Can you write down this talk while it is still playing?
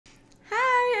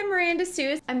Miranda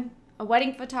Suess. I'm a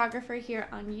wedding photographer here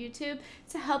on YouTube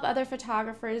to help other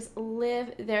photographers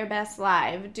live their best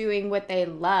life doing what they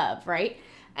love, right?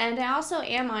 And I also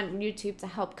am on YouTube to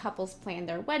help couples plan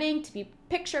their wedding to be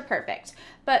picture perfect.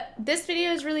 But this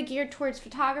video is really geared towards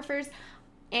photographers,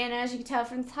 and as you can tell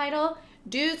from the title,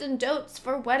 do's and don'ts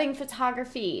for wedding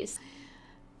photographies.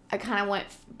 I kind of went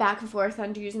back and forth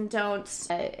on do's and don'ts.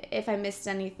 If I missed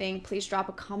anything, please drop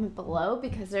a comment below,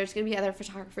 because there's going to be other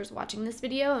photographers watching this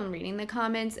video and reading the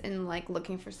comments and like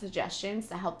looking for suggestions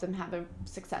to help them have a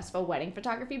successful wedding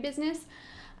photography business.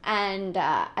 And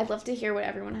I'd love to hear what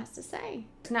everyone has to say.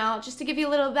 Now, just to give you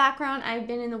a little background, I've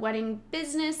been in the wedding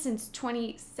business since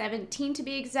 2017 to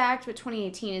be exact, but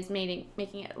 2018 is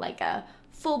making it like a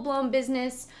full-blown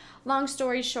business. Long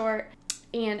story short,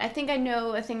 and I think I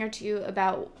know a thing or two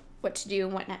about what to do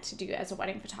and what not to do as a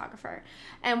wedding photographer.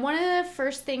 And one of the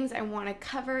first things I want to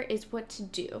cover is what to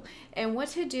do. And what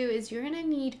to do is you're going to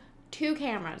need 2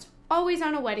 cameras, always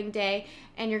on a wedding day,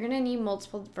 and you're going to need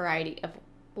multiple variety of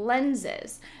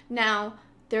lenses. Now,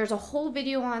 there's a whole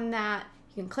video on that.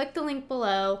 You can click the link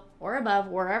below or above,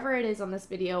 wherever it is on this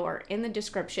video or in the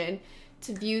description,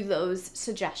 to view those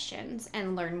suggestions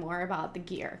and learn more about the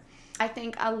gear. I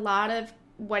think a lot of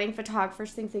wedding photographers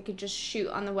think they could just shoot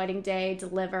on the wedding day,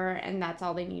 deliver, and that's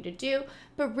all they need to do.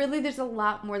 But really, there's a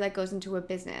lot more that goes into a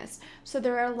business. So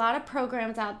there are a lot of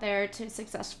programs out there to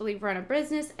successfully run a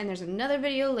business, and there's another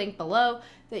video linked below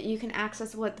that you can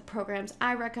access what the programs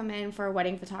I recommend for a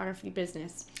wedding photography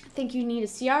business. I think you need a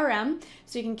CRM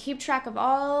so you can keep track of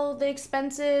all the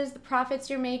expenses, the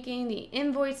profits you're making, the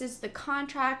invoices, the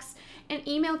contracts, and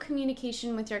email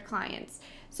communication with your clients.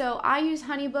 So I use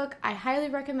HoneyBook. I highly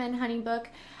recommend HoneyBook.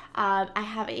 I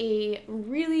have a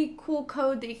really cool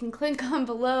code that you can click on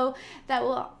below that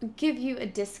will give you a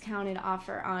discounted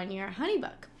offer on your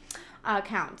HoneyBook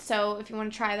account. So if you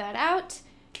want to try that out,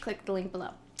 click the link below.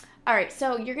 All right,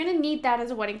 so you're gonna need that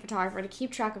as a wedding photographer to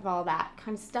keep track of all that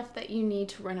kind of stuff that you need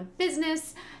to run a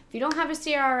business. If you don't have a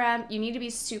CRM, you need to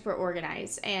be super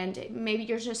organized, and maybe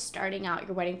you're just starting out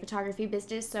your wedding photography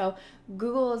business. So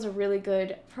Google is a really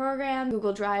good program,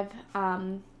 Google Drive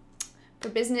for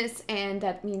business, and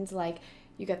that means like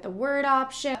you got the Word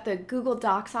option, the Google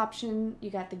Docs option, you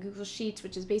got the Google Sheets,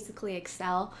 which is basically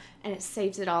Excel, and it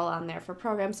saves it all on there for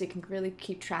programs, so you can really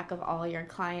keep track of all your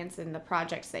clients and the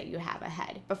projects that you have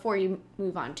ahead before you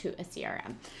move on to a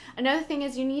CRM. Another thing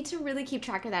is you need to really keep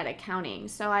track of that accounting.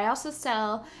 So I also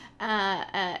sell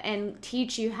and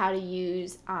teach you how to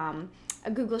use a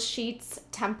Google Sheets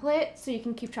template so you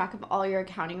can keep track of all your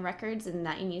accounting records and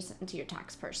that you need to send to your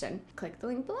tax person. Click the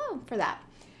link below for that.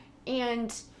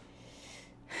 And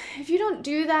if you don't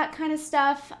do that kind of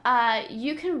stuff,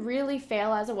 you can really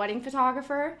fail as a wedding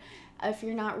photographer if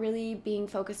you're not really being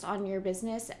focused on your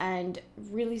business and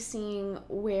really seeing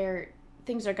where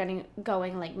things are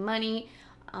going, like money,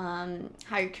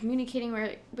 how you're communicating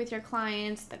with your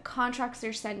clients, the contracts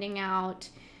they're sending out,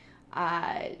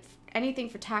 anything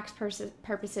for tax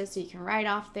purposes so you can write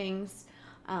off things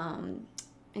and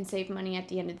save money at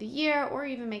the end of the year, or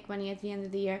even make money at the end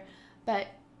of the year. But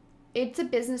it's a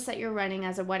business that you're running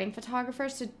as a wedding photographer,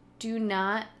 so do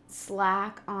not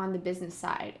slack on the business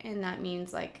side. And that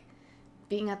means like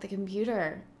being at the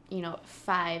computer,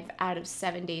 5 out of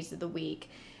 7 days of the week.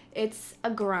 It's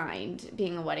a grind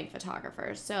being a wedding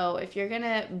photographer. So if you're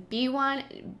gonna be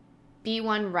one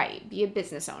right. Be a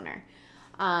business owner.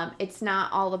 It's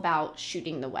not all about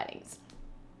shooting the weddings.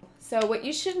 So what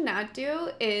you should not do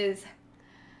is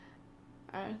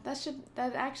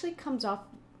that actually comes off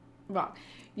wrong.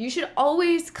 You should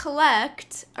always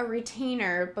collect a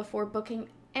retainer before booking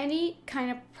any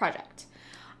kind of project.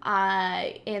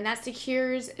 And that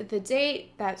secures the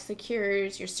date, that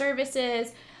secures your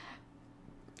services.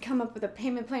 Come up with a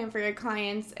payment plan for your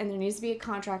clients, and there needs to be a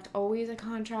contract, always a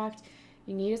contract.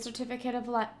 You need a certificate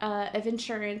of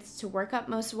insurance to work up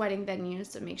most wedding venues,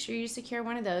 so make sure you secure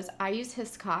one of those. I use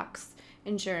Hiscox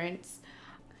insurance.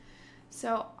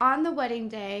 So on the wedding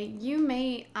day, you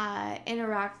may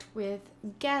interact with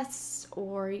guests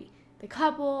or the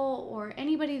couple or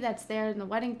anybody that's there in the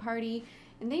wedding party,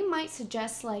 and they might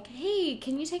suggest like, hey,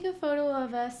 can you take a photo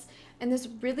of us in this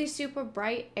really super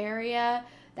bright area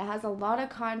that has a lot of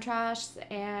contrast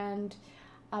and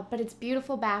but it's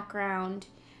beautiful background,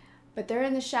 but they're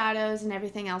in the shadows and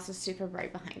everything else is super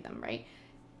bright behind them, right?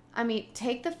 I mean,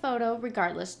 take the photo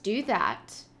regardless, do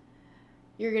that.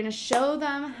 You're going to show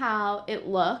them how it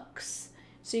looks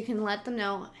so you can let them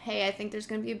know, hey, I think there's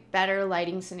going to be a better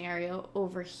lighting scenario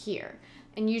over here.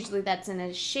 And usually that's in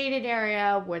a shaded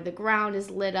area where the ground is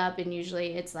lit up, and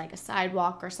usually it's like a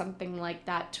sidewalk or something like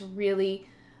that to really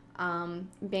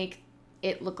make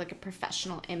it look like a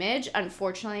professional image.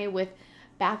 Unfortunately, with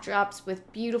backdrops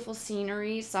with beautiful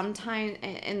scenery, sometimes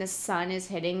and the sun is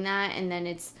hitting that, and then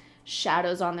it's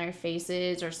shadows on their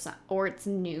faces, or it's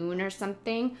noon or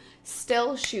something,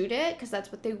 still shoot it because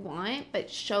that's what they want, but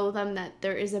show them that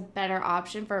there is a better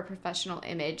option for a professional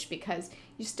image, because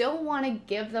you still want to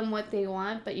give them what they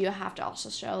want, but you have to also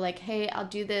show like, hey, I'll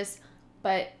do this,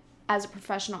 but as a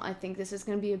professional, I think this is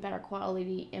going to be a better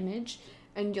quality image.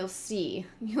 And you'll see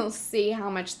how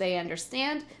much they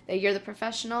understand that you're the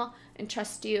professional and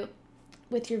trust you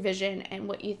with your vision and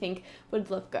what you think would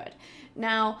look good.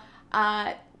 Now,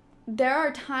 there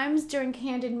are times during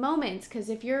candid moments, because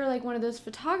if you're like one of those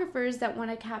photographers that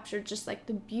want to capture just like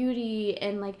the beauty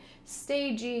and like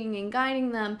staging and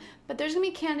guiding them, but there's gonna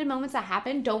be candid moments that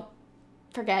happen, don't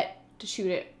forget to shoot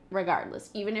it regardless.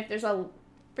 Even if there's a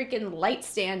freaking light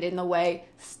stand in the way,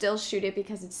 still shoot it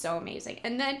because it's so amazing.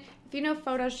 And then if you know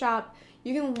Photoshop,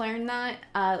 you can learn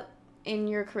that in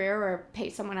your career or pay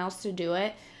someone else to do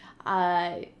it.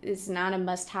 It's not a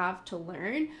must-have to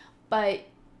learn, but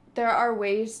there are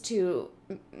ways to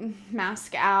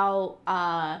mask out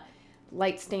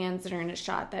light stands that are in a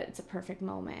shot that it's a perfect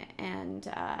moment. And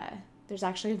there's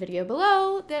actually a video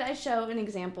below that I show an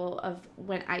example of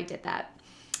when I did that.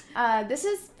 This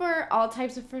is for all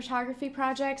types of photography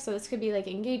projects, so this could be like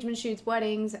engagement shoots,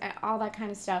 weddings, all that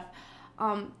kind of stuff.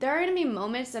 There are going to be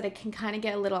moments that it can kind of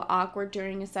get a little awkward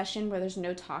during a session where there's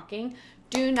no talking.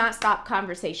 Do not stop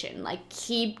conversation. Like,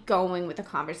 keep going with the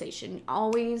conversation.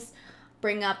 Always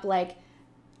bring up, like,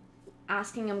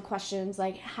 asking them questions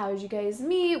like, how did you guys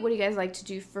meet? What do you guys like to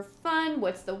do for fun?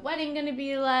 What's the wedding going to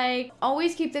be like?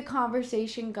 Always keep the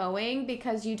conversation going,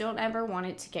 because you don't ever want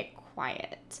it to get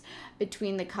quiet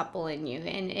between the couple and you.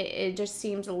 And it just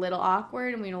seems a little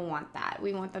awkward, and we don't want that.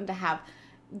 We want them to have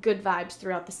good vibes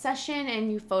throughout the session, and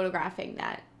you photographing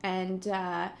that. And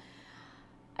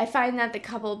I find that the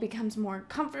couple becomes more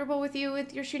comfortable with you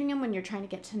with your shooting them when you're trying to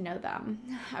get to know them.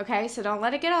 Okay, so don't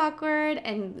let it get awkward,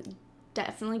 and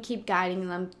definitely keep guiding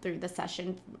them through the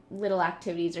session, little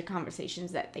activities or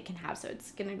conversations that they can have, so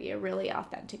it's going to be a really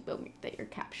authentic moment that you're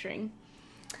capturing.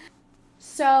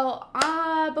 So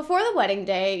before the wedding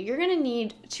day, you're going to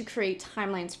need to create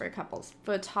timelines for couples,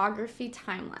 photography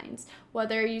timelines.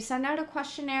 Whether you send out a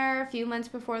questionnaire a few months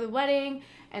before the wedding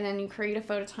and then you create a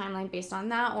photo timeline based on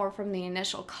that, or from the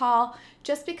initial call,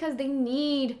 just because they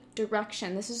need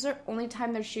direction. This is their only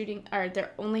time they're shooting, or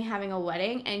they're only having a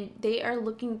wedding, and they are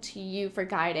looking to you for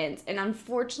guidance. And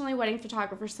unfortunately, wedding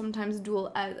photographers sometimes duel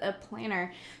as a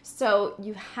planner, so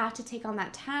you have to take on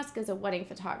that task as a wedding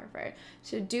photographer.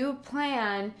 So do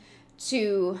plan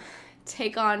to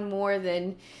take on more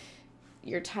than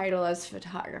your title as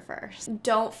photographer.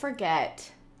 Don't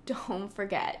forget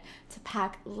to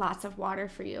pack lots of water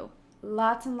for you.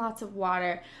 Lots and lots of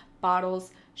water.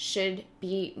 Bottles should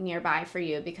be nearby for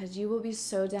you, because you will be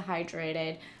so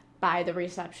dehydrated by the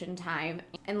reception time.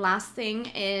 And last thing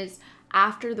is,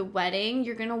 after the wedding,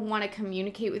 you're going to want to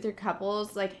communicate with your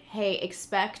couples like, hey,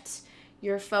 expect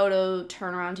your photo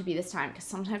turnaround to be this time, because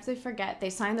sometimes they forget. They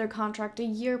signed their contract a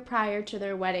year prior to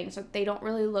their wedding, so they don't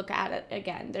really look at it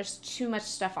again. There's too much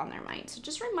stuff on their mind. So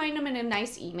just remind them in a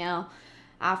nice email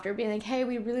after, being like, hey,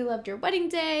 we really loved your wedding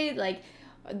day. Like,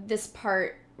 this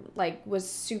part like was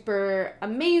super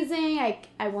amazing.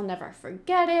 I will never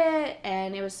forget it,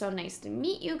 and it was so nice to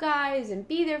meet you guys and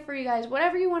be there for you guys.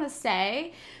 Whatever you want to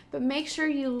say, but make sure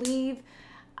you leave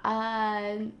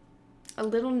a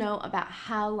little note about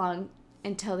how long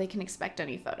until they can expect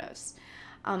any photos.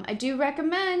 I do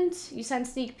recommend you send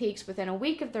sneak peeks within a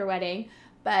week of their wedding,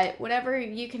 but whatever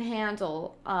you can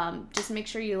handle, just make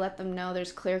sure you let them know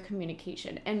there's clear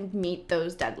communication and meet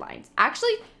those deadlines.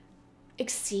 Actually,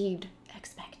 exceed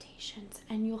expectations,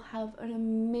 and you'll have an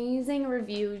amazing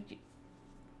review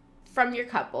from your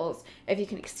couples if you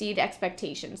can exceed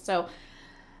expectations. So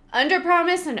under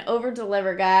promise and over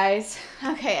deliver, guys.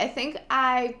 Okay, I think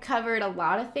I covered a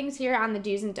lot of things here on the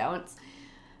do's and don'ts.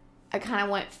 I kind of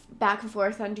went back and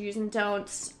forth on do's and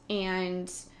don'ts, and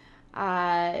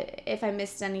if I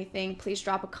missed anything, please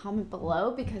drop a comment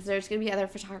below, because there's going to be other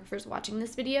photographers watching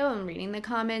this video and reading the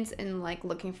comments and like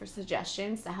looking for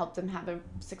suggestions to help them have a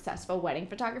successful wedding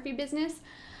photography business.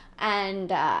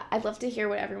 And I'd love to hear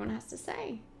what everyone has to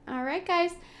say. All right,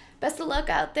 guys, best of luck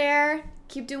out there.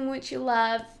 Keep doing what you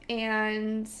love,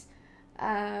 and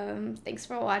thanks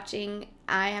for watching.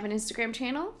 I have an Instagram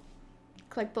channel.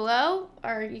 Click below,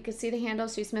 or you can see the handle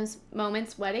Suess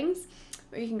Moments Weddings,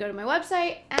 or you can go to my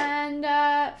website and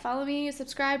follow me,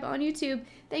 subscribe on YouTube.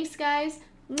 Thanks, guys.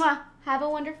 Mwah. Have a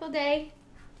wonderful day.